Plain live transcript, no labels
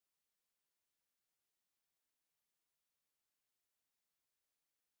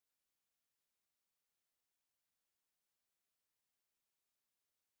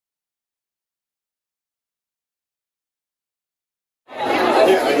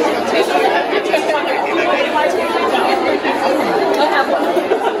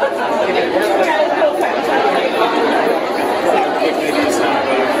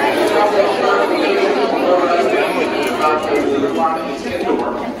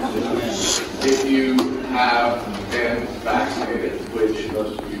If you have been vaccinated, which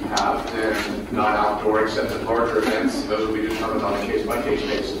most of you have, and not outdoor except at larger events, those will be determined on a case-by-case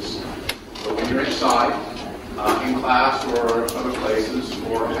basis. But when you're inside, in class or other places,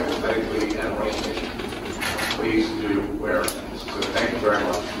 or hypothetically at orientation, please do wear them. So thank you very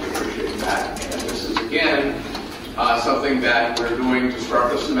much. We appreciate that. And this is, again, something that we're doing to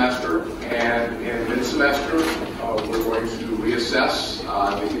start the semester, and in mid-semester, we're going to reassess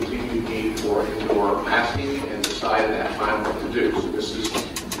the continued need for indoor masking and decide at that time what to do. So this is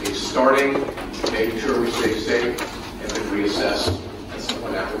a starting, making sure we stay safe, and then reassess at some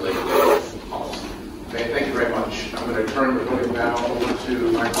point after Labor Day policy. Okay, thank you very much. I'm going to turn the podium now over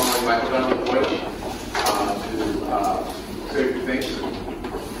to my colleague Michael Dunn-Boyle to say a few things and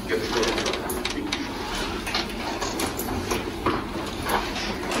get the program started.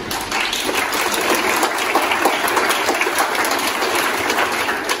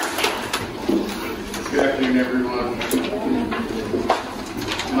 Good afternoon, everyone.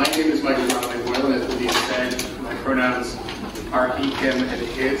 My name is Michael Dunn-Boyle, and as Lydia said, my pronouns are he, him, and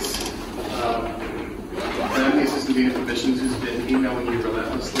his. And I'm the assistant dean of admissions who's been emailing you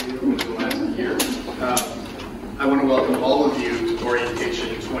relentlessly over the last year. I want to welcome all of you to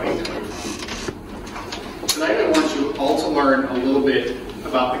Orientation 2020. Tonight I want you all to learn a little bit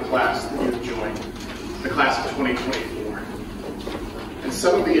about the class that you've joined, the class of 2024, and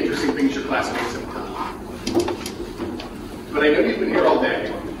some of the interesting things your classmates have done. But I know you've been here all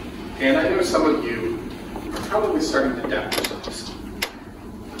day, and I know some of you are probably starting to doubt yourselves.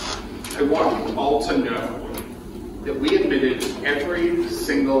 I want you all to know that we admitted every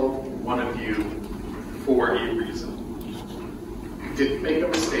single one of you for a reason. You didn't make a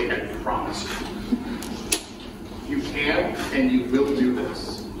mistake, I promise you. You can and you will do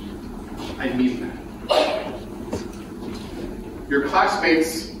this. I mean that. Your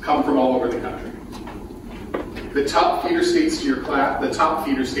classmates come from all over the country. The top feeder states to your class, the top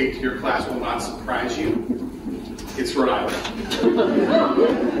feeder state to your class will not surprise you. It's Rhode Island,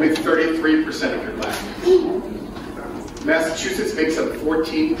 with 33% of your class. Massachusetts makes up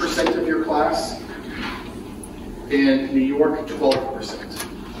 14% of your class, and New York 12%.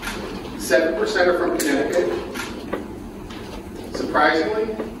 7% are from Connecticut.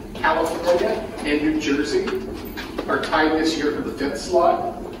 Surprisingly, California and New Jersey are tied this year for the 5th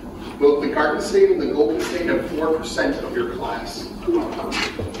slot. Both the Garden State and the Golden State have 4% of your class.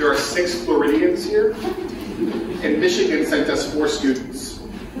 There are 6 Floridians here, and Michigan sent us 4 students.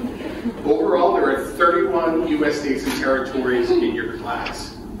 Overall, there are 31 U.S. states and territories in your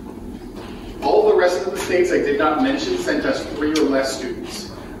class. All the rest of the states I did not mention sent us 3 or less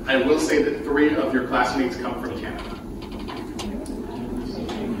students. I will say that 3 of your classmates come from Canada.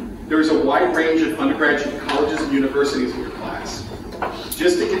 There is a wide range of undergraduate colleges and universities in your class.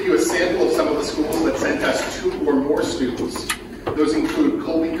 Just to give you a sample of some of the schools that sent us 2 or more students, those include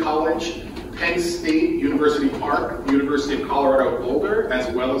Colby College, Penn State, University Park, University of Colorado Boulder, as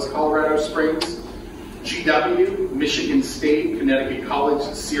well as Colorado Springs, GW, Michigan State, Connecticut College,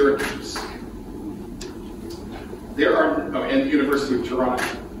 Syracuse. And the University of Toronto.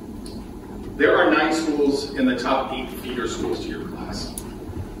 There are 9 schools in the top 8 feeder schools to your class.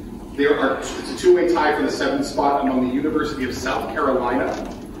 It's a two-way tie for the 7th spot among the University of South Carolina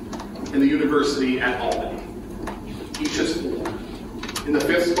and the University at Albany. Each has 4. In the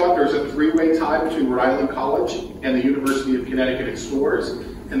 5th spot, there's a 3-way tie between Rhode Island College and the University of Connecticut at Storrs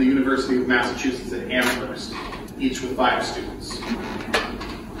and the University of Massachusetts at Amherst, each with 5 students.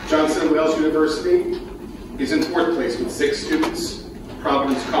 Johnson & Wales University is in 4th place with 6 students,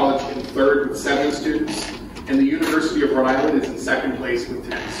 Providence College in 3rd with 7 students, and the University of Rhode Island is in 2nd place with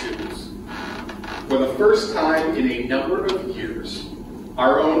 10 students. For the first time in a number of years,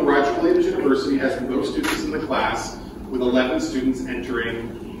 our own Roger Williams University has the most students in the class, with 11 students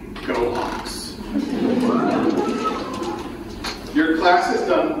entering. Go Hawks. Your class has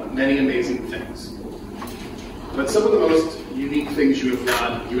done many amazing things, but some of the most unique things you have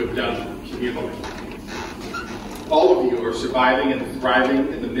done communally. All of you are surviving and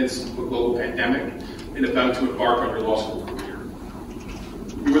thriving in the midst of a global pandemic and about to embark on your law school career.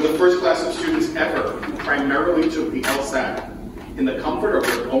 You were the first class of students ever who primarily took the LSAT in the comfort of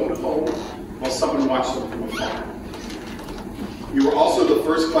their own home while someone watched them from afar. You were also the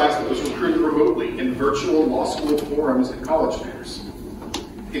first class that was recruited remotely in virtual law school forums and college fairs.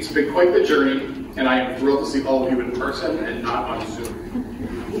 It's been quite the journey, and I am thrilled to see all of you in person and not on Zoom.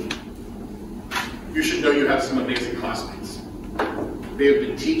 you should know you have some amazing classmates. They have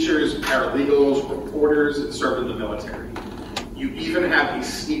been teachers, paralegals, reporters, and served in the military. You even have a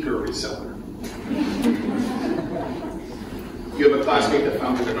sneaker reseller. You have a classmate that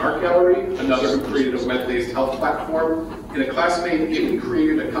founded an art gallery, another who created a web-based health platform, and a classmate even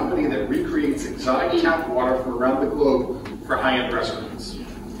created a company that recreates exotic tap water from around the globe for high-end restaurants.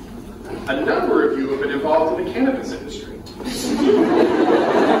 A number of you have been involved in the cannabis industry.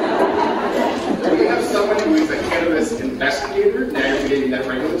 We have someone who is a cannabis investigator, navigating that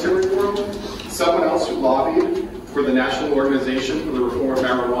regulatory world, someone else who lobbied for the National Organization for the Reform of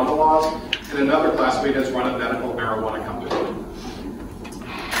Marijuana Laws, and another classmate has run a medical marijuana company.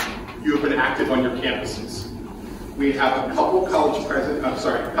 You have been active on your campuses. We have a couple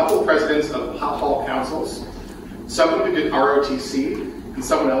presidents of hot hall councils, someone who did ROTC, and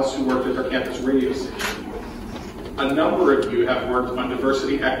someone else who worked at their campus radio station. A number of you have worked on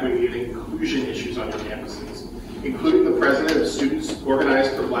diversity, equity, and inclusion issues on your campuses, including the president of Students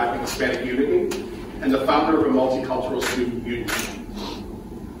Organized for Black and Hispanic Unity, and the founder of a multicultural student union.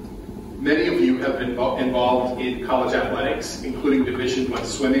 Many of you have been involved in college athletics, including Division I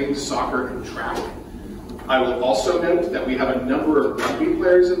swimming, soccer, and track. I will also note that we have a number of rugby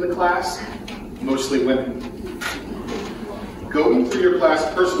players in the class, mostly women. Going through your class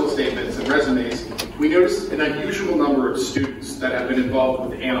personal statements and resumes, we noticed an unusual number of students that have been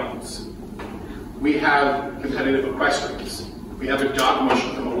involved with animals. We have competitive equestrians. We have a dog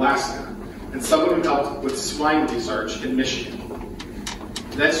musher from Alaska, and someone who helped with swine research in Michigan.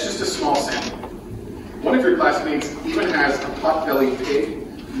 That's just a small sample. One of your classmates even has a pot-bellied pig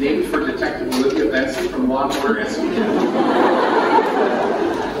named for Detective Olivia Benson from Law & Order SVU.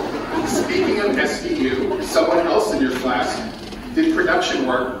 Speaking of SVU, someone else in your class did production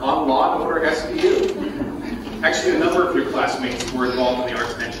work on Law & Order SVU. Actually, a number of your classmates were involved in the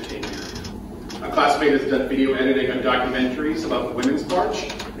arts and entertainment. A classmate has done video editing on documentaries about the Women's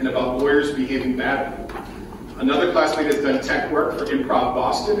March and about lawyers behaving badly. Another classmate has done tech work for Improv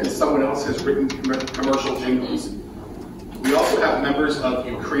Boston, and someone else has written commercial jingles. We also have members of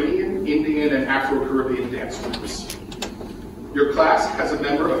Ukrainian, Indian, and Afro-Caribbean dance groups. Your class has a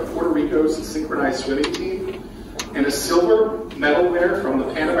member of Puerto Rico's synchronized swimming team, and a silver medal winner from the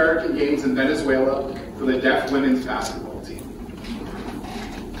Pan American Games in Venezuela for the deaf women's basketball team.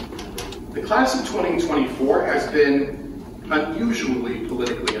 The class of 2024 has been unusually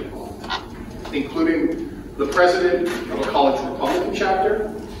politically involved, including the president of a college Republican chapter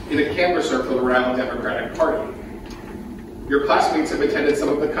and a canvasser for the Rhode Island Democratic Party. Your classmates have attended some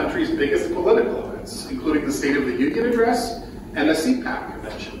of the country's biggest political events, including the State of the Union Address and the CPAC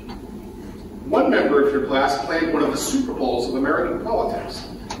convention. One member of your class played one of the Super Bowls of American politics,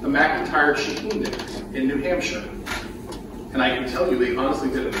 the McIntyre Shaheen Day in New Hampshire. And I can tell you they honestly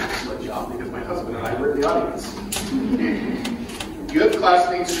did an excellent job because my husband and I were in the audience. You have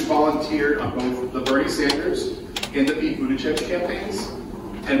classmates who volunteered on both the Bernie Sanders and the Pete Buttigieg campaigns,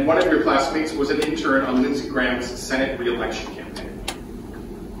 and one of your classmates was an intern on Lindsey Graham's Senate re-election campaign.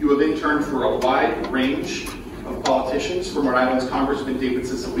 You have interned for a wide range of politicians, from Rhode Island's Congressman David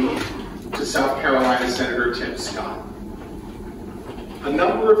Cicilline to South Carolina Senator Tim Scott. A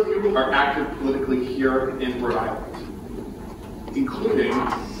number of you are active politically here in Rhode Island, including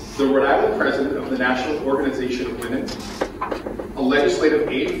the Rhode Island president of the National Organization of Women, a legislative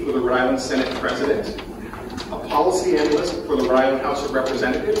aide for the Rhode Island Senate president, a policy analyst for the Rhode Island House of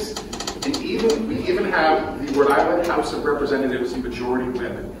Representatives, and we even have the Rhode Island House of Representatives majority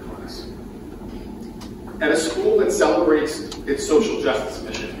women class. At a school that celebrates its social justice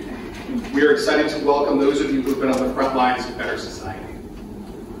mission, we are excited to welcome those of you who have been on the front lines of better society.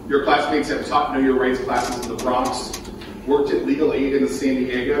 Your classmates have taught Know Your Rights classes in the Bronx, worked at Legal Aid in San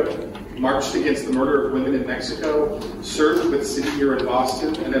Diego, marched against the murder of women in Mexico, served with City Year in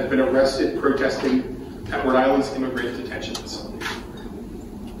Boston, and have been arrested protesting at Rhode Island's immigrant detention facility.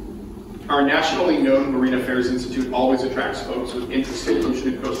 Our nationally known Marine Affairs Institute always attracts folks with interesting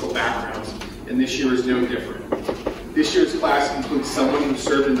ocean and coastal backgrounds, and this year is no different. This year's class includes someone who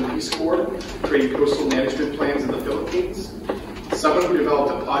served in the Peace Corps, creating coastal management plans in the Philippines, someone who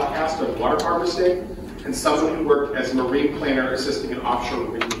developed a podcast on water harvesting, and someone who worked as a marine planner assisting in offshore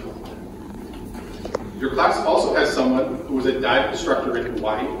marine development. Your class also has someone who was a dive instructor in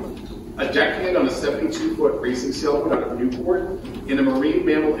Hawaii, a deckhand on a 72-foot racing sailboat out of Newport, and a marine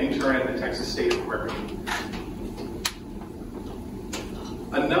mammal intern at the Texas State Aquarium.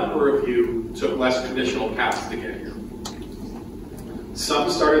 A number of you took less traditional paths to get here. Some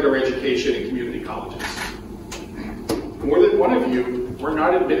started their education in community colleges. More than one of you were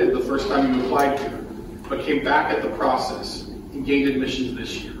not admitted the first time you applied here, but came back at the process and gained admissions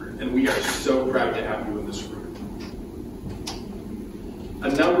this year. and we are so proud to have you in this room. A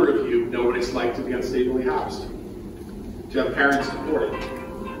number of you know what it's like to be unstably housed, to have parents deported,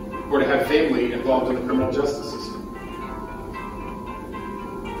 or to have family involved in the criminal justice system.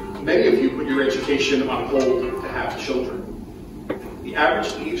 Many of you put your education on hold to have children. The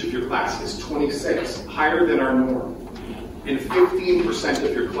average age of your class is 26, higher than our norm, and 15%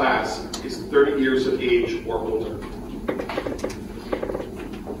 of your class is 30 years of age or older.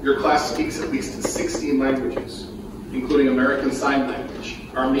 Your class speaks at least 16 languages, including American Sign Language,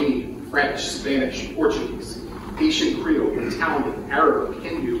 Armenian, French, Spanish, Portuguese, Haitian Creole, Italian, Arabic,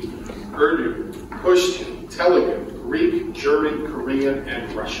 Hindu, Urdu, Pushto, Telugu, Greek, German, Korean,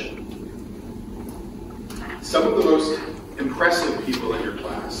 and Russian. Some of the most impressive people in your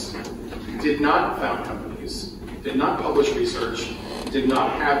class did not found companies, did not publish research, did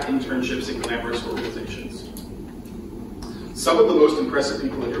not have internships in glamorous organizations. Some of the most impressive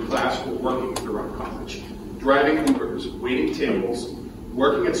people in your class were working throughout college, driving Ubers, waiting tables,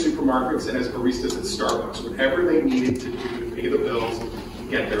 working at supermarkets and as baristas at Starbucks, whatever they needed to do to pay the bills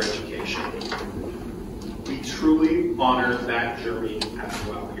and get their education. We truly honor that journey as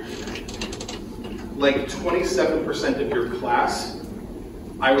well here today. Like 27% of your class,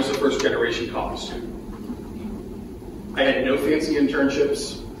 I was a first-generation college student. I had no fancy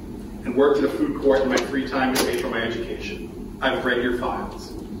internships and worked at a food court in my free time to pay for my education. I've read your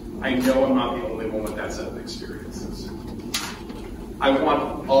files. I know I'm not the only one with that set of experiences. I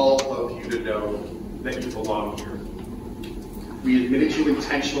want all of you to know that you belong here. We admitted you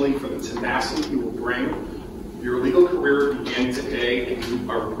intentionally for the tenacity you will bring. Your legal career began today and you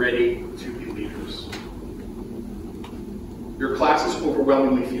are ready to be leaders. Your class is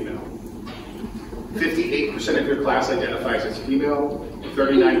overwhelmingly female. 58% of your class identifies as female,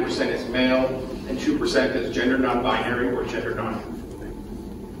 39% as male, and 2% as gender non-binary or gender non-conforming.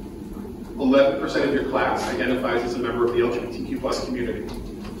 11% of your class identifies as a member of the LGBTQ+ community.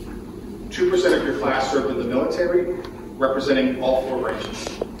 2% of your class served in the military, representing all four branches.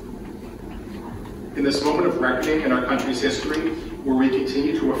 In this moment of reckoning in our country's history, where we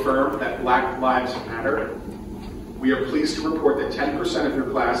continue to affirm that Black lives matter, we are pleased to report that 10% of your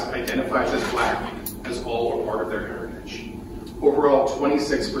class identifies as Black, as all or part of their heritage. Overall,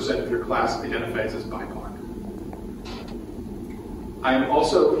 26% of your class identifies as BIPOC. I am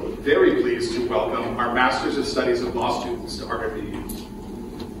also very pleased to welcome our Masters of Studies of Law students to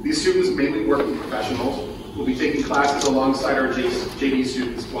RWU. These students, mainly working professionals, will be taking classes alongside our JD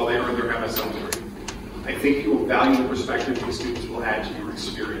students while they earn their MSL degree. I think you will value the perspective these students will add to your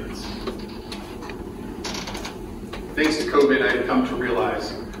experience. Thanks to COVID, I have come to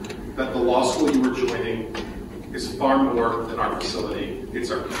realize that the law school you are joining is far more than our facility,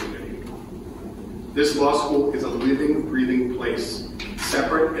 it's our community. This law school is a living, breathing place,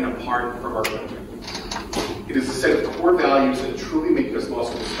 separate and apart from our building. It is a set of core values that truly make this law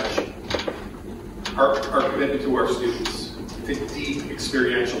school special. Our commitment to our students, to deep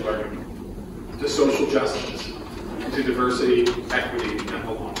experiential learning, to social justice, and to diversity, equity, and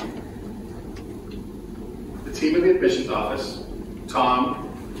belonging. The team in the admissions office,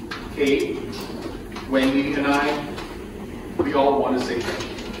 Tom, Kate, Wendy, and I, we all want to say thank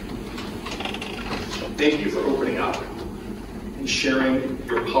you. Thank you for opening up and sharing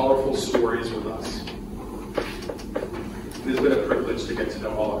your powerful stories with us. It has been a privilege to get to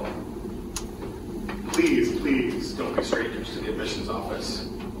know all of you. Please, please don't be strangers to the admissions office.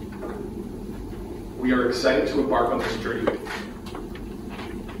 We are excited to embark on this journey with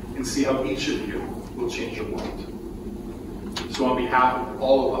you and see how each of you will change your world. So on behalf of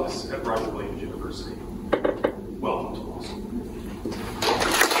all of us at Roger Williams University, welcome to law school.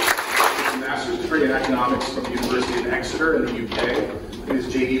 With a master's degree in economics from the University of Exeter in the UK and his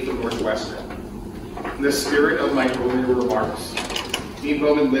JD from Northwestern. In the spirit of my earlier remarks, Dean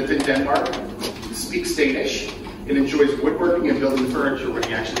Bowman lived in Denmark, speaks Danish, and enjoys woodworking and building furniture when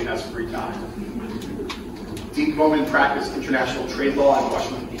he actually has free time. Dean Bowman practiced international trade law in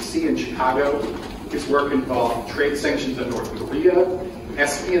Washington, D.C. and Chicago. His work involved trade sanctions on North Korea,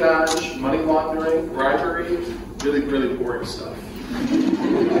 espionage, money laundering, bribery, really, really boring stuff.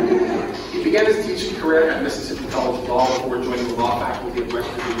 He began his teaching career at Mississippi College of Law before joining the law faculty at West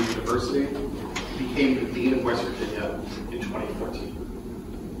Virginia University. He became the Dean of West Virginia in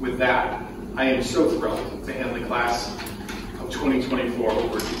 2014. With that, I am so thrilled to hand the class of 2024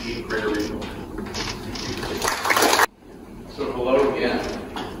 over to Dean Gregory. So hello again.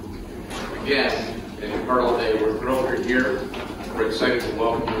 Again, and you've heard all day, we're thrilled you're here. We're excited to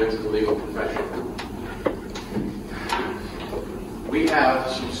welcome you into the legal profession. We have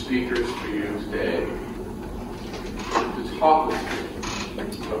some speakers for you today to talk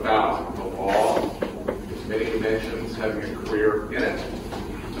with you about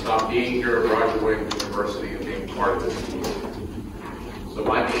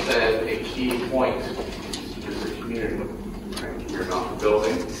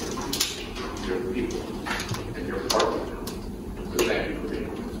building, you're the people, and you're part of it. So thank you for being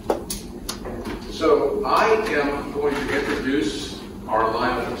here. So I am going to introduce our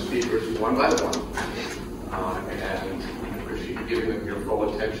lineup of speakers one by one, and I appreciate you giving them your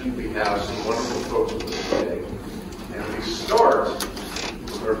full attention. We have some wonderful folks with us today, and we start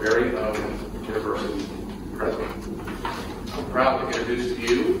with our very own university president. I'm proud to introduce to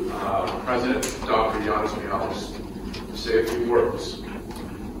you President Dr. Yanis Mihalis to say a few words.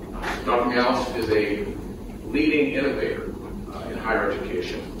 Dr. Mihalis is a leading innovator in higher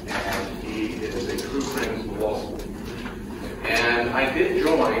education, and he is a true friend of the law school. And I did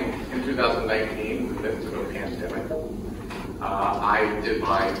join in 2019 in the midst of a pandemic. I did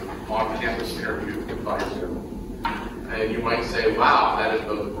my on-campus interview by Zoom. And you might say, wow, that is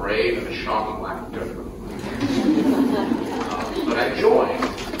both brave and a shocking lack of judgment. But I joined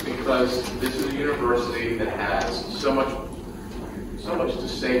because this is a university that has so much to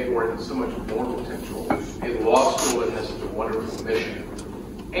say for it and so much more potential. A law school that has such a wonderful mission.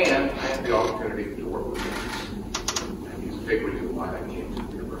 And I had the opportunity to work with him. And he's a big reason why I came to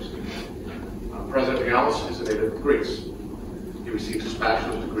the university. President Mihalis is a native of Greece. He received his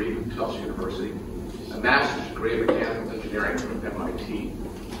bachelor's degree from Tufts University, a master's degree in mechanical engineering from MIT,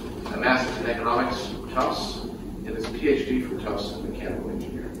 a master's in economics from Tufts, and his PhD from Tufts in mechanical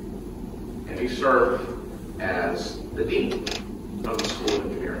engineering. And he served as the dean of the School of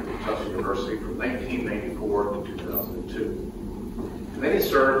Engineering at Tufts University from 1994 to 2002. And then he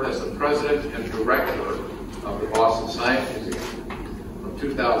served as the president and director of the Boston Science Museum from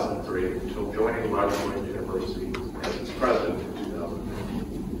 2003 until joining Roger Williams University as its president in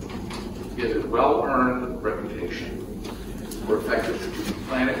 2009. He has a well-earned reputation for effective strategic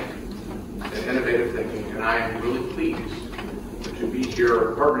planning and innovative thinking, and I am really pleased to be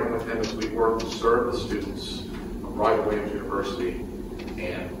here partnering with him as we work to serve the students of Roger Williams University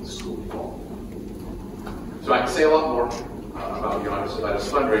and the School of Law. So I can say a lot more about Yanis, about his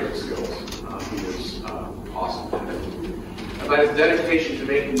fundraising skills. He is awesome. About his dedication to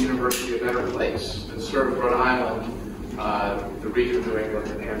making the university a better place and serve Rhode Island, the region of New England,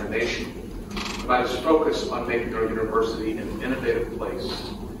 and the nation. About his focus on making our university an innovative place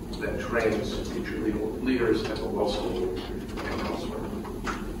that trains future leaders at the law school and elsewhere.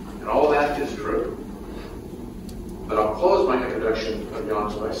 And all that is true. But I'll close my introduction of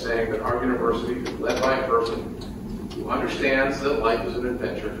Yanis by saying that our university is led by a person who understands that life is an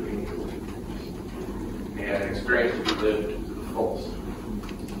adventure to be enjoyed and an experience to be lived to the fullest.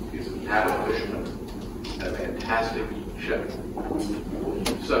 He's an avid fisherman and a fantastic chef.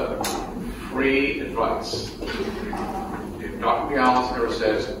 So, free advice. If Dr. Mihalis ever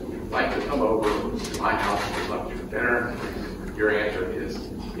says, would you like to come over to my house for lunch or dinner, your answer is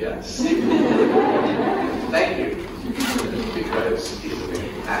yes. Thank you, because he's a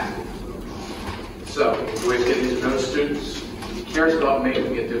fantastic. So, he enjoys getting to know students. He cares about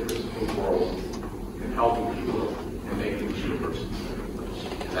making a difference in the world and helping people and making this university a better place.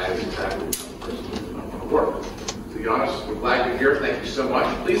 And that is exactly what the person I want to work. To be honest, we're glad you're here. Thank you so much.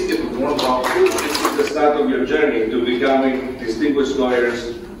 Please give a warm welcome. This is the start of your journey to becoming distinguished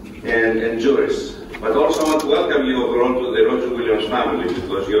lawyers and jurists. But also I want to welcome you overall to the Roger Williams family,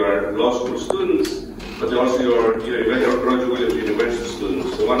 because you are law school students, but also you're Roger Williams University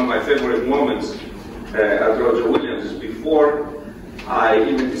students. So one of my favorite moments at Roger Williams is before I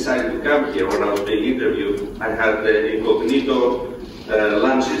even decided to come here. When I was being interviewed, I had incognito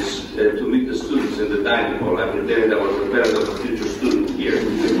lunches to meet the students in the dining hall. I pretended I was the parent of a future student here.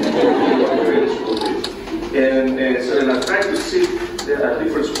 And so I tried to sit at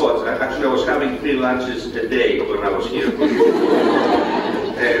different spots. Actually, I was having 3 lunches a day when I was here.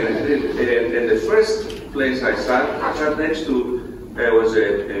 and the first place I sat next to was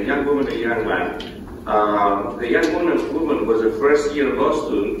a young woman and a young man. The young woman was a first-year law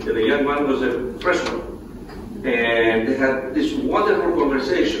student, and the young man was a freshman. And they had this wonderful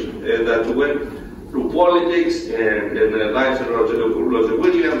conversation that went through politics and the lives of Roger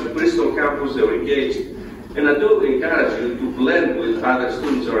Williams, Bristol campus. They were engaged. And I do encourage you to blend with other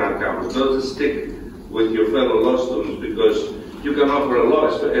students around campus. Don't stick with your fellow law students, because you can offer a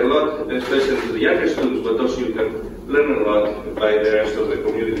lot, especially to the younger students, but also you can learn a lot by the rest of the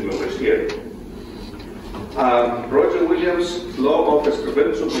community members here. Roger Williams Law offers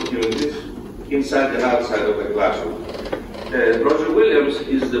tremendous opportunities inside and outside of the classroom. Roger Williams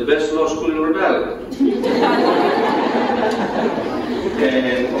is the best law school in Rhode Island.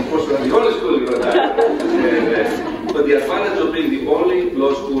 And of course, we're the only school in Rhode Island. But the advantage of being the only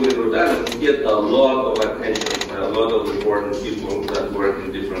law school in Rhode Island is get a lot of attention, a lot of important people that work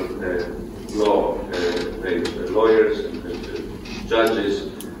in different law, lawyers, and judges,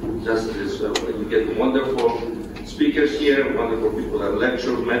 justices. You get wonderful speakers here, wonderful people that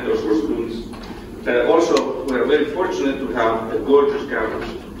lecture, mentors for students. Also, we are very fortunate to have a gorgeous campus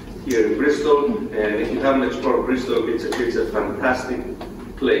here in Bristol, and if you haven't explored Bristol, it's a fantastic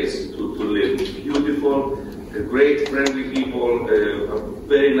place to live. It's beautiful, great, friendly people,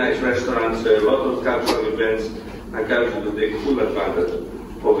 very nice restaurants, a lot of cultural events, and culture to take full advantage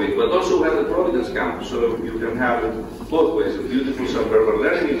of it. But also we have the Providence campus, so you can have it both ways, a beautiful suburban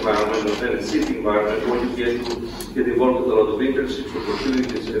learning environment and then a city environment where you get involved with a lot of internships,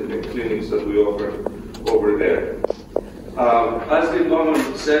 opportunities, and clinics that we offer over there. As the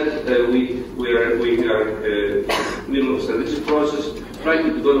government said, we are in the middle of a strategic process, trying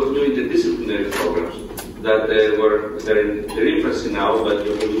to develop new interdisciplinary programs that they're in their infancy now, but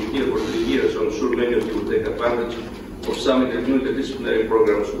we've been here for 3 years, so I'm sure many of you will take advantage of some of the new interdisciplinary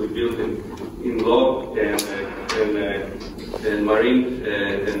programs we built in law and marine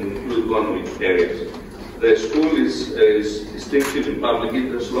and blue economy areas. The school is distinctive in public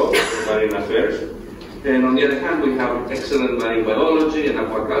interest law and marine affairs. And on the other hand, we have excellent marine biology and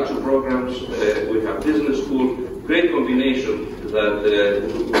aquaculture programs. We have business school, great combination that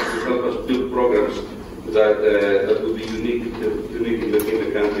will help us build programs that will be unique in the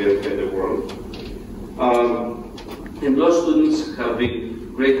country and the world. And law students have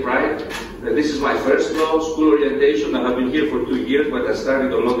been great pride. This is my first law school orientation. I have been here for 2 years, but I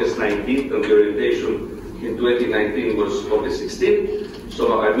started on August 19th, and the orientation in 2019 was August 16th.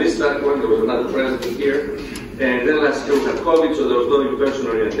 So I missed that one. There was another president here. And then last year we had COVID, so there was no in-person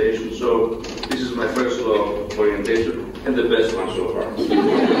orientation. So this is my first law orientation, and the best one so far.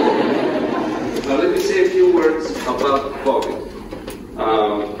 Now let me say a few words about COVID.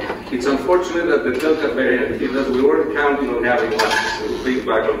 It's unfortunate that the Delta variant hit us. We weren't counting on having masks, a big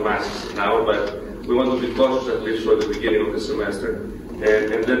bag of masks now, but we want to be cautious at least for the beginning of the semester,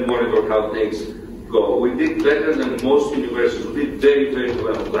 and then monitor how things go. We did better than most universities. We did very, very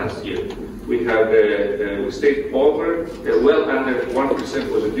well last year. We had we stayed over well under 1%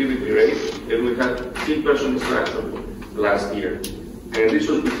 positivity rate, and we had in-person instruction last year. And this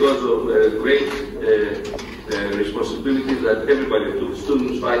was because of great responsibilities that everybody took,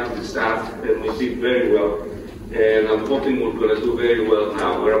 students, faculty, staff, and we did very well. And I'm hoping we're going to do very well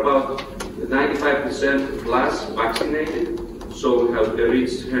now. We're about 95% plus vaccinated. So we have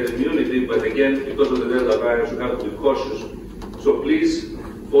reached herd immunity, but again, because of the Delta virus, we have to be cautious. So please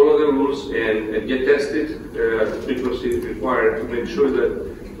follow the rules and get tested at the frequency required to make sure that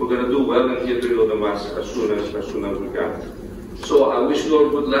we're going to do well and get rid of the mask as soon as we can. So I wish you all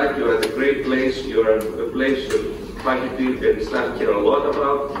good luck. You're at a great place. You're at a place that faculty and staff care a lot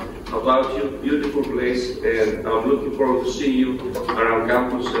about you. Beautiful place, and I'm looking forward to seeing you around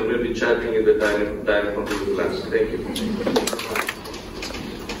campus and maybe chatting in the dining room class. Thank you.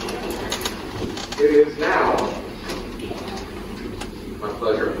 It is now my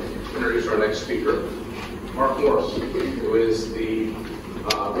pleasure to introduce our next speaker, Mark Morris, who is the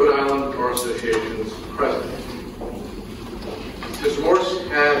Rhode Island Bar Association's president. Mr. Morris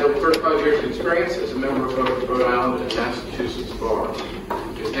has over 35 years of experience as a member of both the Rhode Island and Massachusetts bars.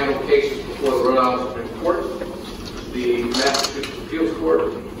 He has handled cases before the Rhode Island Supreme Court, the Massachusetts Appeals Court,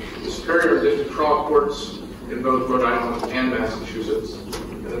 the Superior District Trial Courts in both Rhode Island and Massachusetts,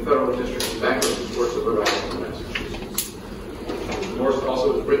 and the Federal District and Bankruptcy Courts of Rhode Island and Massachusetts. Mr. Morris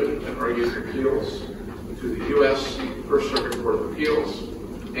also has written and argued appeals to the U.S. First Circuit Court of Appeals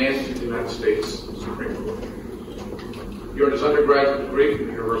and to the United States Supreme Court. He earned his undergraduate degree from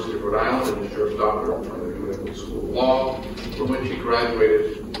the University of Rhode Island and his Juris Doctorate from the New England School of Law, from which he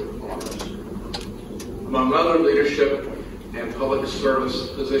graduated with honors. Among other leadership and public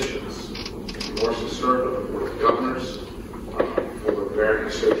service positions, Morris has served on the Board of Governors, for the American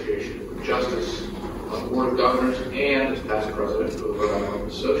Association of Justice, on the Board of Governors, and as past president of the Rhode Island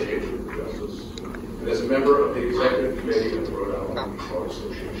Association of Justice, and as a member of the Executive Committee of the Rhode Island Bar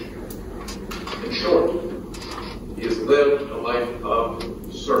Association. In short, he has lived a life of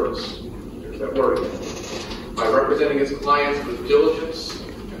service, there's that word again, by representing his clients with diligence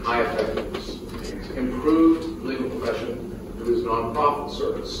and high effectiveness. He has improved the legal profession through his nonprofit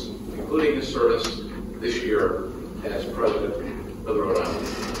service, including his service this year as president of the Rhode Island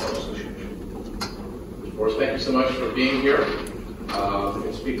Bar Association. Mr. Morris, thank you so much for being here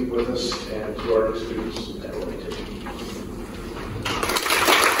and speaking with us and to our students at Orientation.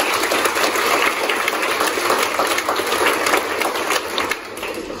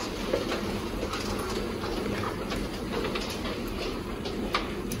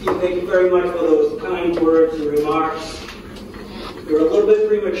 Thank you very much for those kind words and remarks. You're a little bit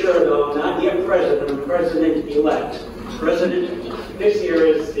premature, though. I'm not yet president. I'm president-elect. President this year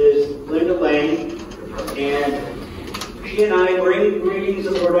is Linda Lane, and she and I bring greetings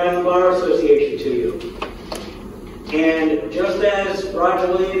of the Rhode Island Bar Association to you. And just as Roger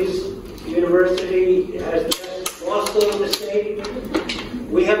Williams University has the best law school in the state,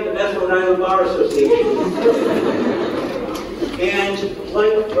 we have the best Rhode Island Bar Association. And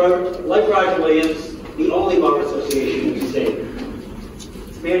like Roger Williams, the only bar association in the state.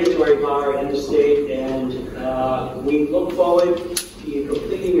 It's a mandatory bar in the state, and we look forward to you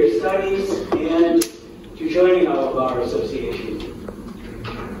completing your studies and to joining our bar association.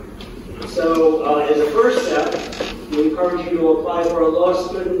 So, as a first step, we encourage you to apply for a law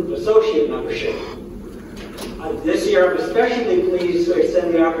student associate membership. This year, I'm especially pleased to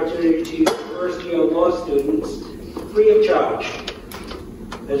extend the opportunity to first-year law students free of charge.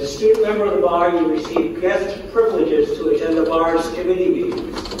 As a student member of the bar, you receive guest privileges to attend the bar's committee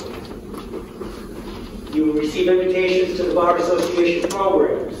meetings. You will receive invitations to the Bar Association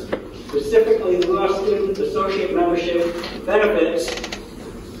programs. Specifically, the law student associate membership benefits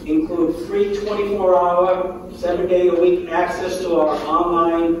include free 24-hour, 7-day-a-week access to our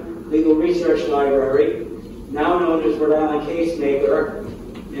online legal research library, now known as Rhode Island Casemaker,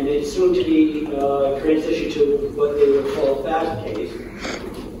 and it's soon to be transitioned to what they would call Fast Case.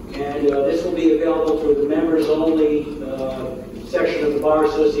 And this will be available through the members-only section of the Bar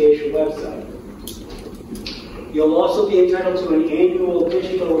Association website. You'll also be entitled to an annual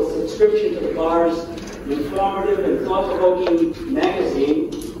digital subscription to the bar's informative and thought-provoking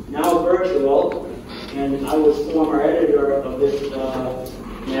magazine, now virtual, and I was former editor of this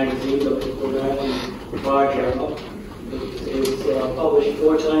magazine, the Rhode Island Bar Journal. It's published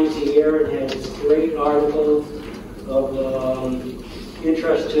 4 times a year and has great articles of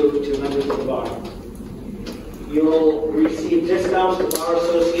interest to members of the bar. You'll receive discounts to the Bar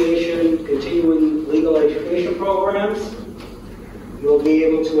Association continuing legal education programs. You'll be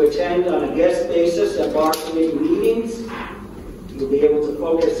able to attend on a guest basis at bar committee meetings. You'll be able to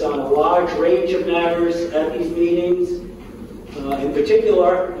focus on a large range of matters at these meetings. In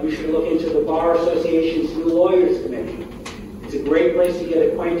particular, you should look into the Bar Association's New Lawyers Committee. It's a great place to get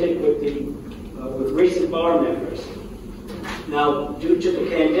acquainted with recent bar members. Now, due to the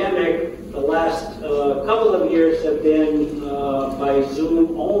pandemic, the last couple of years have been by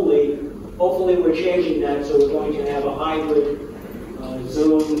Zoom only. Hopefully we're changing that, so we're going to have a hybrid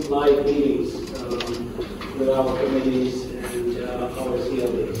Zoom live meetings with our committees and our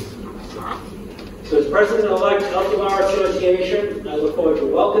CLDs. So as President-elect of the Bar Association, I look forward to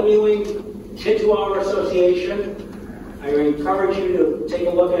welcoming you into our association. I encourage you to take a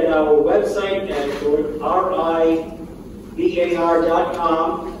look at our website at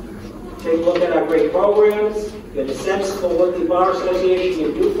RIBAR.com. Take a look at our great programs, get a sense for what the Bar Association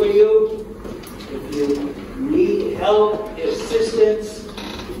can do for you. If you need help, assistance,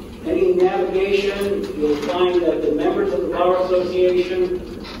 any navigation, you'll find that the members of the Bar Association,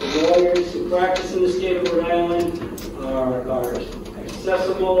 the lawyers who practice in the state of Rhode Island, are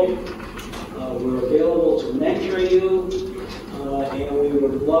accessible. We're available to mentor you, and we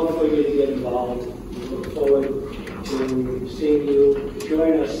would love for you to get involved. We look forward to seeing you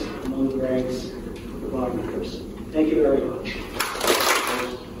join us among the ranks of the bar members. Thank you very much.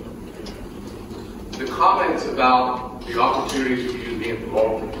 The comments about the opportunities for you to be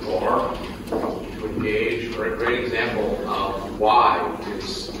involved in the bar, to engage, are a great example of why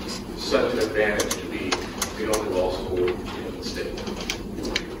it's such an advantage to be the only law school in the state.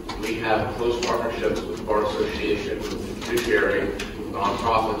 We have close partnerships with the Bar Association, with the judiciary, with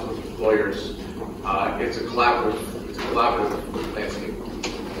nonprofits, with employers. It's a collaborative landscape.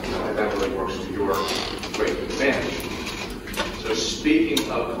 And that really works to your great advantage. So speaking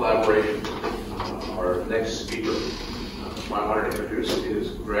of collaboration, our next speaker, who I wanted to introduce,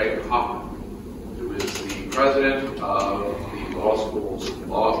 is Greg Hoffman, who is the president of the Law School's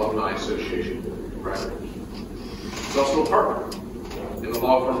Law Alumni Association. He's also a partner in the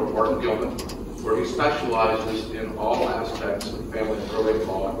law firm of Martin Gilman, where he specializes in all aspects of family and probate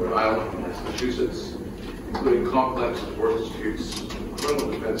law in Rhode Island and Massachusetts, including complex divorce disputes,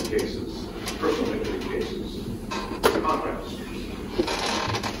 criminal defense cases, personal injury cases, and contract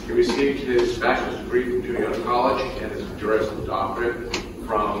disputes. He received his bachelor's degree from Juilliard College and his Juris Doctorate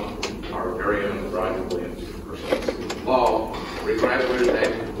from our very own Roger Williams University of Law, where he graduated at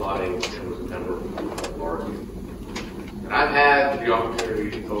law and was a member of the bar. And I've had the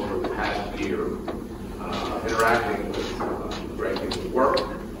opportunity over the past year interacting with Greg in his work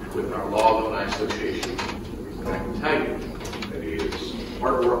with our Law Alumni Association. And I can tell you that he is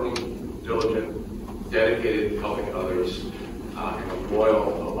hardworking, diligent, dedicated to helping others, and a loyal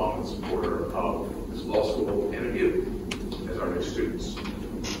alum and supporter of this law school and of you as our new students.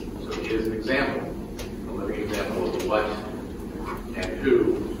 example, a living example of what and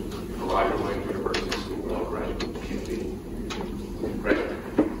who a Roger Williams University School of Law graduate can be. Great.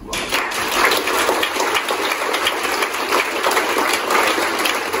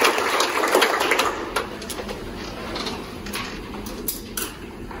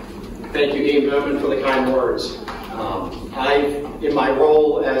 Thank you, Dean Bowman, for the kind words. In my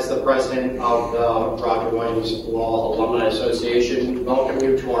role as the president of the Roger Williams Law Alumni Association, welcome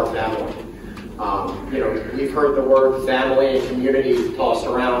you to our family. We've heard the word family and community tossed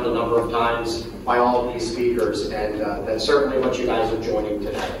around a number of times by all of these speakers, and that's certainly what you guys are joining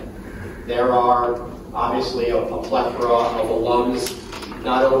today. There are obviously a plethora of alums,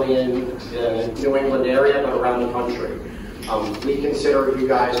 not only in the New England area, but around the country. We consider you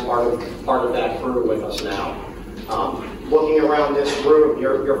guys part of that crew with us now. Looking around this room,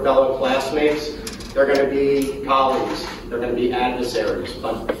 your fellow classmates, they're going to be colleagues, they're going to be adversaries,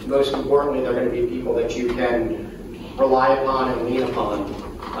 but most importantly, they're going to be people that you can rely upon and lean upon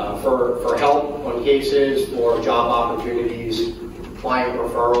for help on cases, for job opportunities, client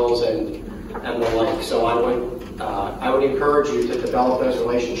referrals, and the like. So I would encourage you to develop those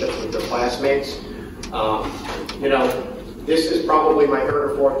relationships with your classmates. This is probably my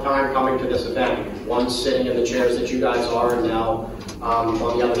third or fourth time coming to this event. Once sitting in the chairs that you guys are, and now on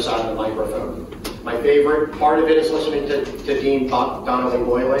the other side of the microphone. My favorite part of it is listening to Dean Donnelly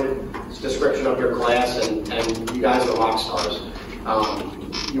Boylan's description of your class, and you guys are rock stars.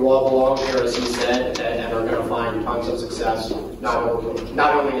 You all belong here, as he said, and are going to find tons of success, not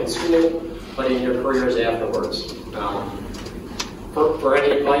only in school, but in your careers afterwards. For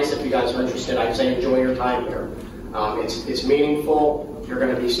any advice, if you guys are interested, I'd say enjoy your time here. It's meaningful. You're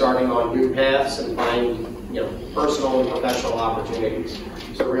going to be starting on new paths and find personal and professional opportunities.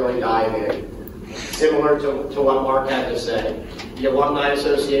 So really dive in. Similar to what Mark had to say, the Alumni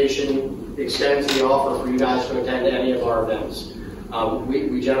Association extends the offer for you guys to attend any of our events.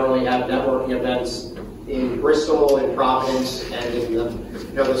 We generally have networking events in Bristol, in Providence, and in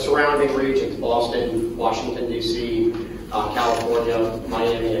the surrounding regions, Boston, Washington, D.C., California,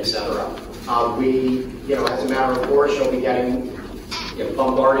 Miami, etc. As a matter of course, you'll be getting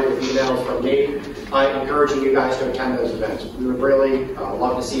bombarded with emails from me encouraging you guys to attend those events. We would really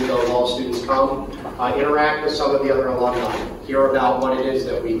love to see the law students come, interact with some of the other alumni, hear about what it is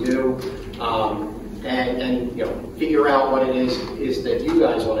that we do, and figure out what it is that you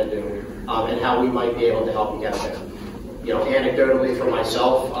guys want to do, and how we might be able to help you get there. Anecdotally for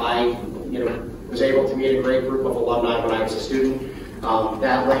myself, I was able to meet a great group of alumni when I was a student.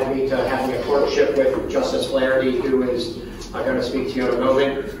 That led me to having a clerkship with Justice Flaherty, who is going to speak to you in a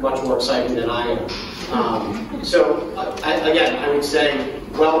moment, much more exciting than I am. Again, I would say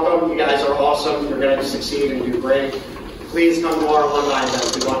welcome. You guys are awesome. You're going to succeed and do great. Please come to our alumni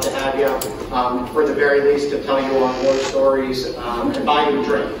events. We want to have you, for the very least, to tell you our war stories and buy you a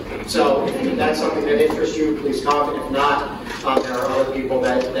drink. So if that's something that interests you, please come. If not, there are other people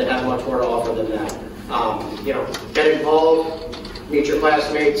that have much more to offer than that. Get involved. Meet your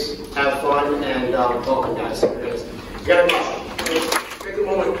classmates, have fun, and welcome, guys. You got a question? Take a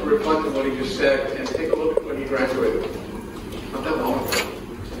moment to reflect on what he just said, and take a look at when he graduated. Not that long ago.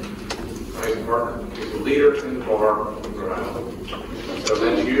 Right, Mark is a leader in the bar of Rhode Island. So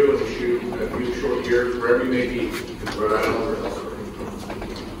that's you in a few short years, wherever you may be, in Rhode Island or elsewhere.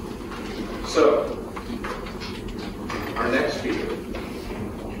 So, our next speaker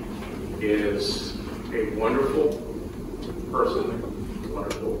is a wonderful person,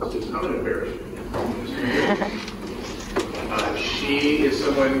 wonderful. I'm going to embarrass you. She is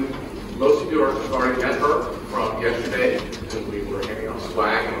someone, most of you have already met her from yesterday, when we were handing out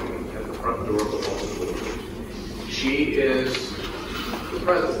swag at the front door of the law school. She is the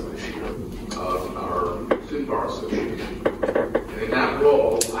president this year of our Student Bar Association. And in that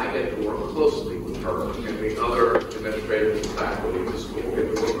role, I get to work closely with her and the other administrators and faculty of the school. We get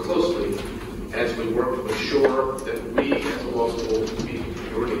to work closely as we work to ensure that we as a law school meet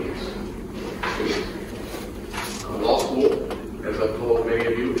your needs. Law school, as I've told many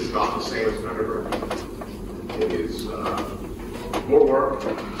of you, is not the same as undergrad. It is more work,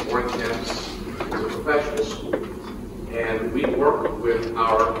 more intense. It's a professional school. And we work with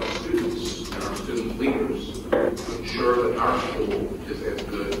our students and our student leaders to ensure that our school is as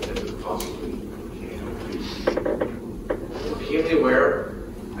good as it possibly can be. We're keenly aware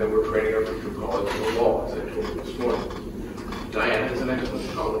that we're training our future colleagues in the law, as I told you this morning. Diane is an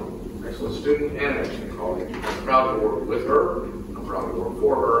excellent colleague, excellent student, and an excellent colleague. I'm proud to work with her. I'm proud to work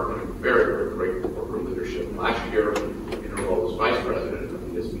for her, and I'm very, very grateful for her leadership. Last year, in her role as vice president of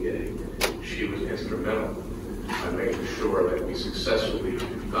the SBA, she was instrumental in making sure that we successfully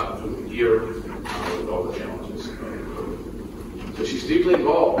got through year with all the challenges. So she's deeply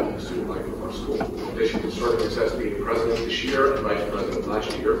involved in the student life of our school. In addition to serving as SBA president this year and vice president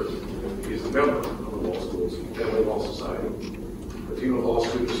last year, she's a member of the Law School's Family Law Society, Latino Law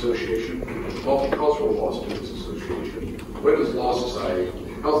Student Association, Multicultural Law Students Association, Women's Law Society,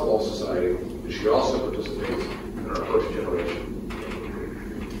 Health Law Society, and she also participates in our first generation.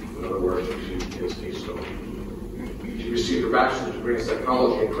 In other words, she is a stone. She received her bachelor's degree in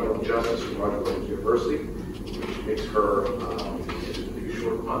psychology and criminal justice from Roger Williams University, which makes her, in a few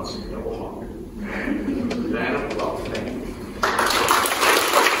short months, double hawk. Diana, welcome. Thank you.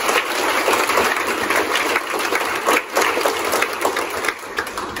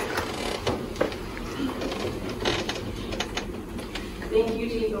 Thank you,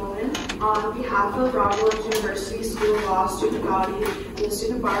 Dean Bowman. On behalf of Roger Williams University School of Law Student Body and the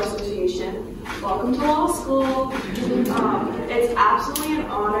Student Bar Association, welcome to law school. It's absolutely an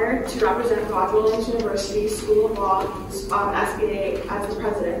honor to represent Roger Williams University School of Law SBA as its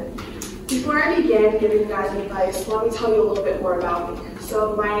president. Before I begin giving you guys advice, let me tell you a little bit more about me.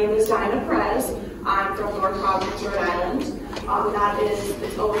 So my name is Diana Perez. I'm from North Providence, Rhode Island. That is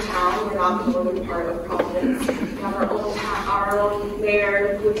its own town. We're not the northern part of Providence. We have our own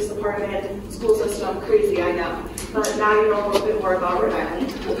mayor, police department, school system. Crazy, I know. But now you know a little bit more about Rhode Island.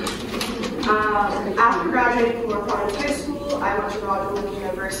 After graduating from North Providence High School, I went to Roger Williams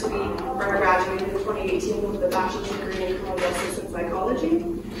University, where I graduated in 2018 with a bachelor's degree in criminal justice and psychology.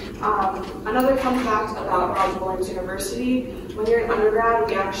 Another fun fact about Roger Williams University: when you're in undergrad,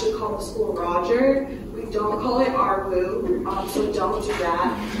 we actually call the school Roger. We don't call it RWU, so don't do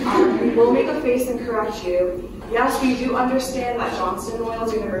that. We will make a face and correct you. Yes, we do understand that Johnston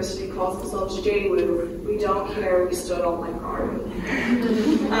Wales University calls themselves JWU. We don't care, we still don't like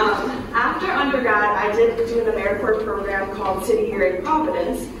RWU. After undergrad, I did do an AmeriCorps program called City here in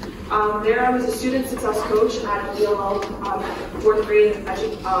Providence. There I was a student success coach at a DLL fourth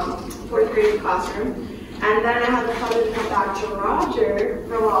grade classroom. And then I had the pleasure to come back to Roger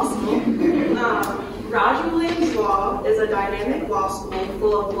for law school. Roger Williams Law is a dynamic law school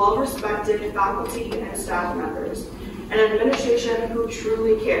full of well-respected faculty and staff members, and an administration who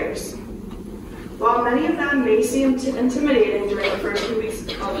truly cares. While many of them may seem intimidating during the first few weeks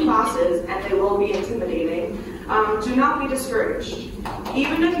of classes, and they will be intimidating, do not be discouraged.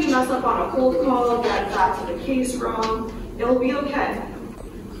 Even if you mess up on a cold call, get back to the case wrong, it will be okay.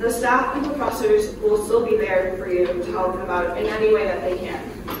 The staff and professors will still be there for you to help them out in any way that they can.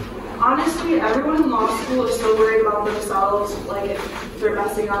 Honestly, everyone in law school is so worried about themselves, like if they're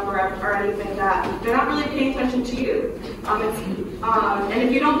messing up or anything, that they're not really paying attention to you. And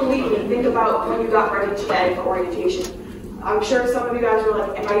if you don't believe me, think about when you got ready today for orientation. I'm sure some of you guys were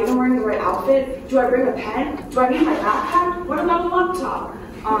like, am I even wearing the right outfit? Do I bring a pen? Do I need my backpack? What about a laptop?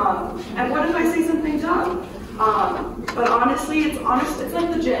 And what if I say something dumb? But honestly, it's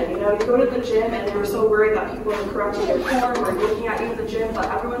like the gym. You know, you go to the gym and you're so worried that people are correcting your form or looking at you in the gym, but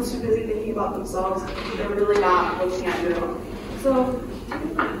everyone's too busy thinking about themselves. They're really not looking at you. So,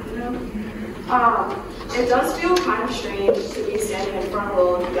 you know, it does feel kind of strange to be standing in front of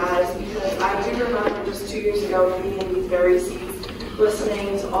all of you guys, because I do remember just 2 years ago being in these very seats,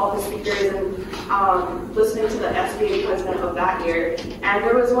 listening to all the speakers and listening to the SBA president of that year. And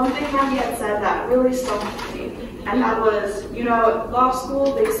there was one thing that he had said that really stuck with me, and that was, you know, at law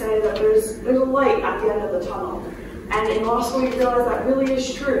school they say that there's a light at the end of the tunnel. And in law school you realize that really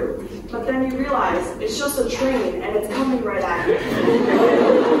is true. But then you realize it's just a train and it's coming right at you.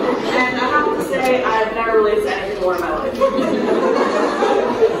 And I have to say, I've never really said anything more in my life.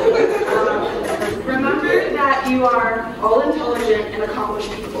 Remember that you are all intelligent and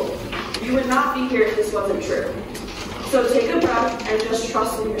accomplished people. You would not be here if this wasn't true. So take a breath and just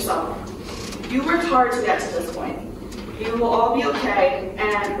trust in yourself. You worked hard to get to this point. You will all be okay,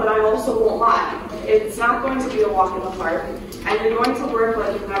 but I also won't lie. It's not going to be a walk in the park, and you're going to work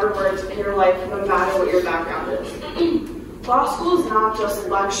like you've never worked in your life, no matter what your background is. Law school is not just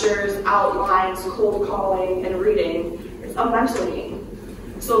lectures, outlines, cold calling, and reading. It's a mental game.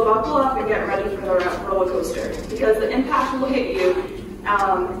 So buckle up and get ready for the roller coaster, because the impact will hit you,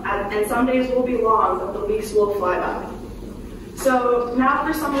 and some days will be long, but the weeks will fly by. So now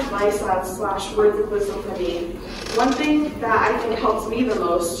for some advice / words of wisdom for me. One thing that I think helps me the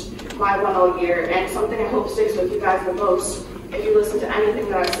most my 1L year, and something I hope sticks with you guys the most if you listen to anything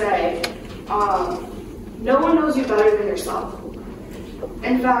that I say, no one knows you better than yourself.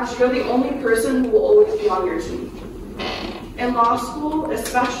 In fact, you're the only person who will always be on your team. In law school,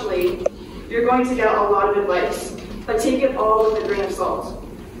 especially, you're going to get a lot of advice, but take it all with a grain of salt.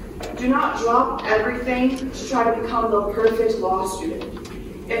 Do not drop everything to try to become the perfect law student.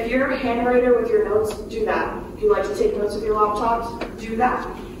 If you're a handwriter with your notes, do that. If you like to take notes with your laptops, do that.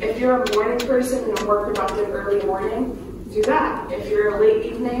 If you're a morning person and are more productive early morning, do that. If you're a late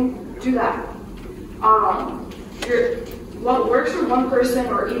evening, do that. What works for one person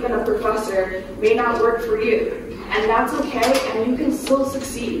or even a professor may not work for you, and that's okay, and you can still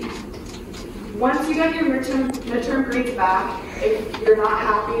succeed. Once you get your midterm grades back, if you're not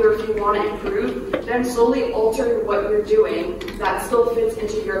happy or if you want to improve, then slowly alter what you're doing that still fits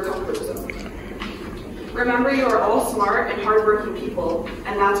into your comfort zone. Remember, you are all smart and hardworking people,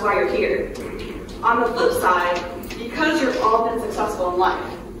 and that's why you're here. On the flip side, because you've all been successful in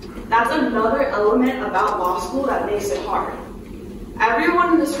life, that's another element about law school that makes it hard.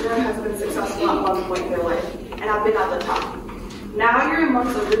 Everyone in this room has been successful at one point in their life, and have been at the top. Now you're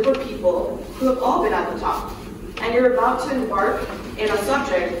amongst a group of people who have all been at the top, and you're about to embark in a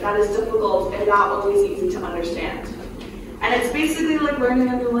subject that is difficult and not always easy to understand. And it's basically like learning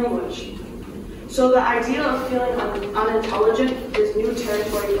a new language. So the idea of feeling unintelligent is new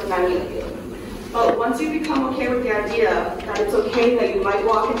territory for many of you. But once you become okay with the idea that it's okay that you might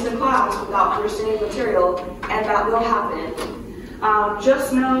walk into class without understanding the material, and that will happen,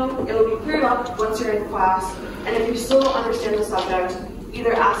 just know it'll be cleared up once you're in class, and if you still don't understand the subject,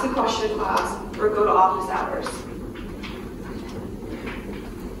 either ask a question in class or go to office hours.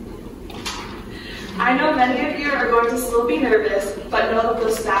 I know many of you are going to still be nervous, but know that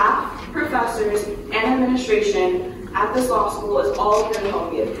the staff, professors, and administration at this law school is all here to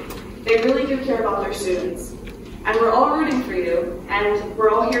help you. They really do care about their students. And we're all rooting for you, and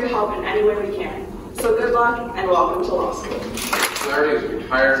we're all here to help in any way we can. So good luck, and welcome to law school. Larry is a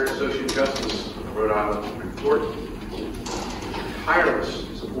retired Associate Justice of Rhode Island Supreme Court, tireless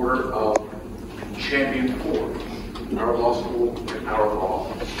supporter of Champion 4, our law school and our law.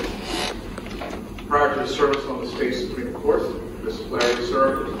 Prior to his service on the state Supreme Court, Mr. Larry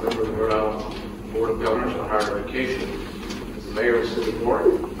served as a member of the Rhode Island Board of Governors for Higher Education, as the mayor of the city of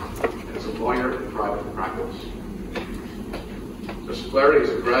Warren, and as a lawyer in private practice. Mr. Flaherty is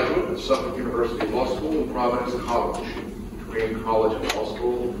a graduate of Suffolk University Law School and Providence College, Korean College and Law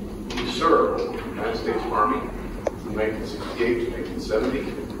School. He served in the United States Army from 1968 to 1970.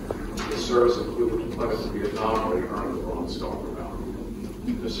 His service included deployment to Vietnam, where he earned the Bronze Star Medal.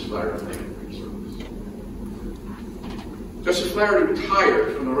 Mr. Flaherty, thank you for your service. Justice Flaherty retired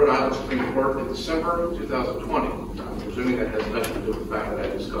from the Rhode Island Supreme Court in December of 2020. I'm presuming that has nothing to do with the fact that I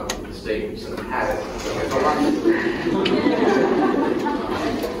just got to the state instead of had it.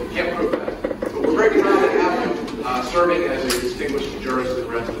 Can't prove that. But we're very proud to have him serving as a distinguished jurist in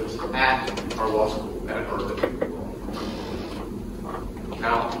residence at our law school at Orientation Aug.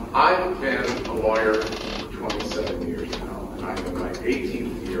 Now, I've been a lawyer for 27 years now, and I'm in my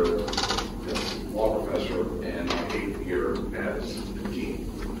 18th year as law professor and my 8th year as dean.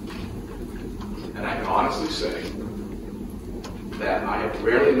 And I can honestly say that I have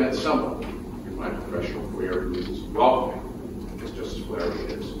rarely met someone in my professional career who is as welcoming as Justice Flaherty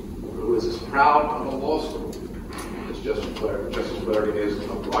is, who is as proud of a law school as Justice Flaherty is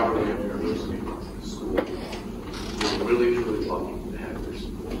of Roger Williams University School. We're really, truly lucky to have your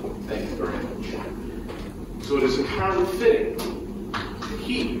support. Thank you very much. So it is entirely fitting that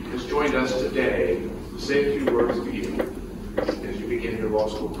he has joined us today to say a few words to you as you begin your law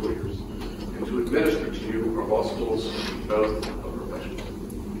school careers, and to administer to you our law school's oath of profession.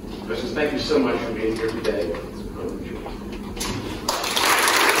 Justice, thank you so much for being here today. It's a privilege.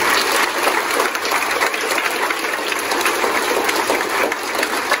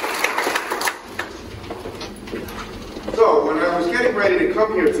 So, when I was getting ready to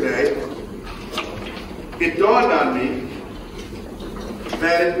come here today, it dawned on me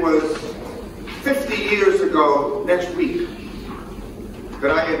that it was 50 years ago next week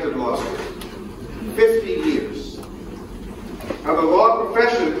that I entered law school. 50 years. Now, the law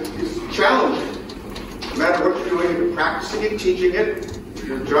profession is challenging. No matter what you're doing, you're practicing it, teaching it,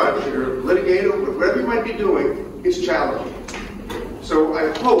 you're a judge, you're a litigator, whatever you might be doing, it's challenging. So I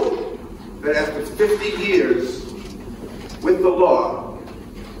hope that after 50 years with the law,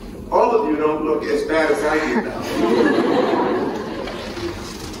 all of you don't look as bad as I do now.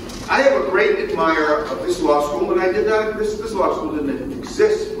 I am a great admirer of this law school, and I did not. This law school didn't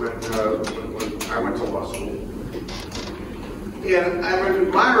exist when I went to law school. And I'm an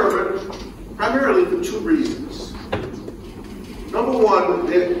admirer of it primarily for two reasons. Number one,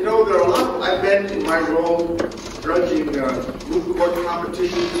 there are a lot of, I've been in my role judging moot court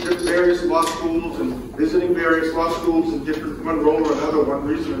competitions at various law schools and visiting various law schools in different, one role or another, one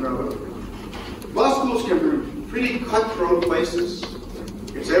reason or another. Law schools can be pretty cutthroat places.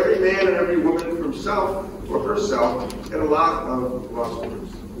 It's every man and every woman from himself or herself at a lot of law schools.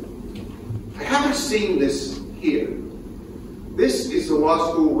 I haven't seen this here. This is a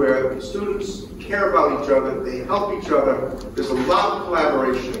law school where students care about each other, they help each other, there's a lot of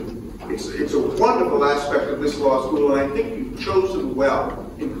collaboration. It's a wonderful aspect of this law school, and I think you've chosen well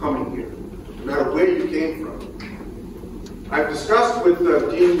in coming here, no matter where you came from. I've discussed with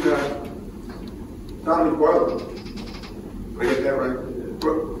Dean Dominic Boyle. Did I get that right?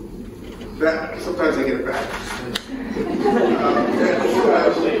 Sometimes I get it back.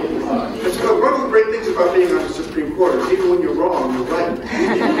 One of the great things about being on the Supreme Court is even when you're wrong, you're right.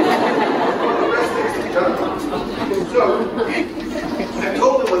 All the rest things are done. So, I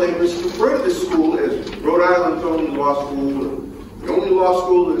told them when they refer to this school as Rhode Island's only law school, the only law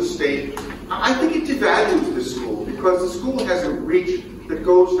school in the state, I think it devalues this school because the school has a reach that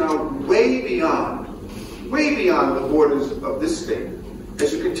goes now way beyond the borders of this state.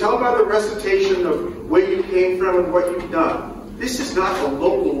 As you can tell by the recitation of where you came from and what you've done, this is not a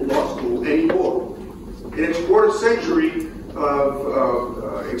local law school anymore. In its quarter century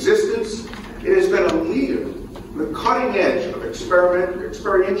of existence, it has been a leader, the cutting edge of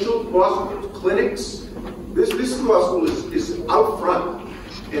experiential law school clinics. This law school is out front,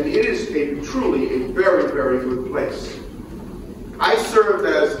 and it is truly a very, very good place. I served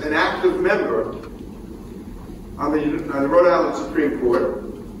as an active member on the Rhode Island Supreme Court.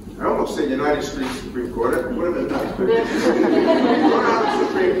 I almost said United States Supreme Court. It would have been nice. Rhode Island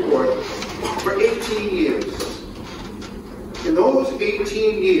Supreme Court for 18 years. In those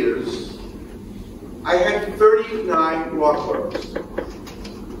 18 years, I had 39 law clerks.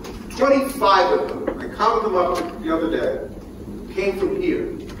 25 of them, I counted them up the other day, came from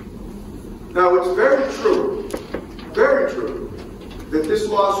here. Now, it's very true, that this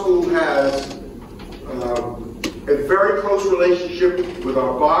law school has a very close relationship with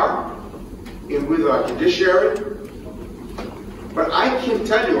our bar and with our judiciary. But I can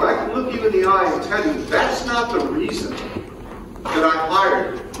tell you, I can look you in the eye and tell you, that's not the reason that I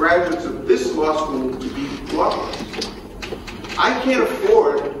hired graduates of this law school to be law clerks. I can't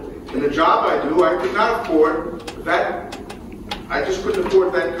afford, in the job I do, I could not afford that. I just couldn't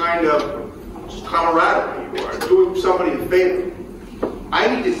afford that kind of camaraderie or doing somebody a favor. I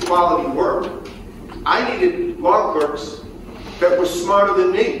needed quality work. I needed law clerks that were smarter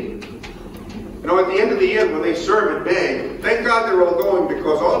than me. You know, at the end of the year, when they serve in May, thank God they're all going,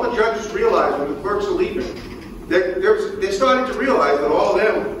 because all the judges realize when the clerks are leaving, they're starting to realize that all of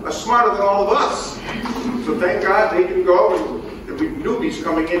them are smarter than all of us. So thank God they can go, and we newbies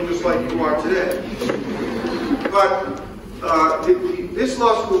coming in just like you are today. But this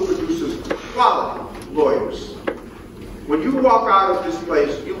law school produces quality lawyers. When you walk out of this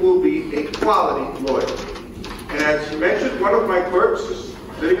place, you will be a quality lawyer. And as you mentioned, one of my clerks is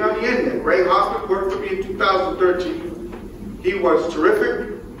sitting on the end there. Ray Hoffman worked for me in 2013. He was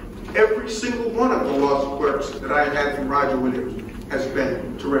terrific. Every single one of the law clerks that I had from Roger Williams has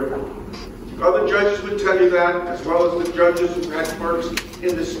been terrific. Other judges would tell you that, as well as the judges who had clerks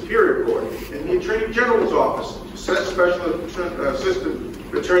in the Superior Court, in the Attorney General's office, Special Assistant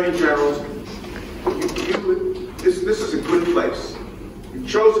Attorney Generals. This is a good place. You've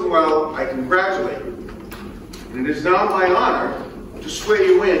chosen well. I congratulate you. And it is now my honor to swear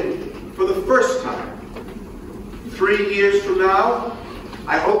you in for the first time. 3 years from now,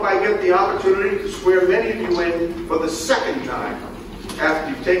 I hope I get the opportunity to swear many of you in for the second time after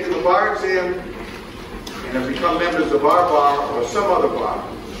you've taken the bar exam and have become members of our bar or some other bar.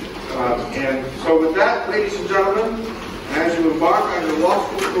 And so with that, ladies and gentlemen, as you embark on your law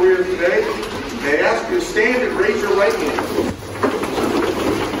school career today, may I ask you to stand and raise your right hand.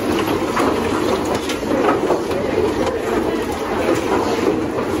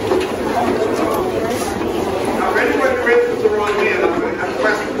 Now, if anybody raises the wrong hand, I'm going to have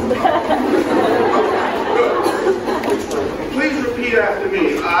questions. Okay, good. Please repeat after me.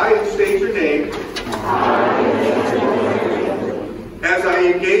 I, and state your name. As I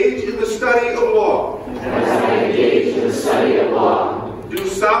engage in the study of law. Do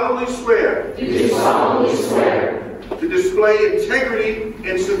solemnly swear. To display integrity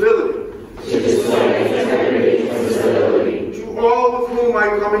and civility. To all with whom I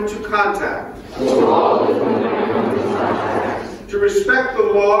come into contact. To respect the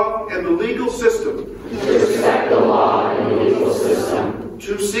law and the legal system.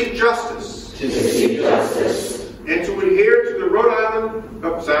 To seek justice. And to adhere to the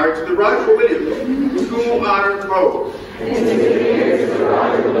to the Roger Williams School Honor Code.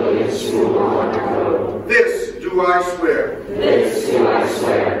 This do I swear.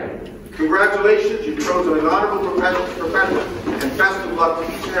 Congratulations, you've chosen an honorable profession. and best of luck to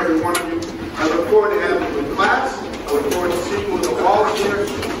each and every one of you. I look forward to having you in class. I look forward to seeing you in the halls here.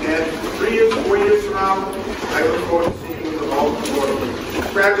 And 3 years, 4 years from now, I look forward to seeing you in the halls.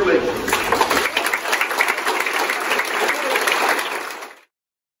 Congratulations.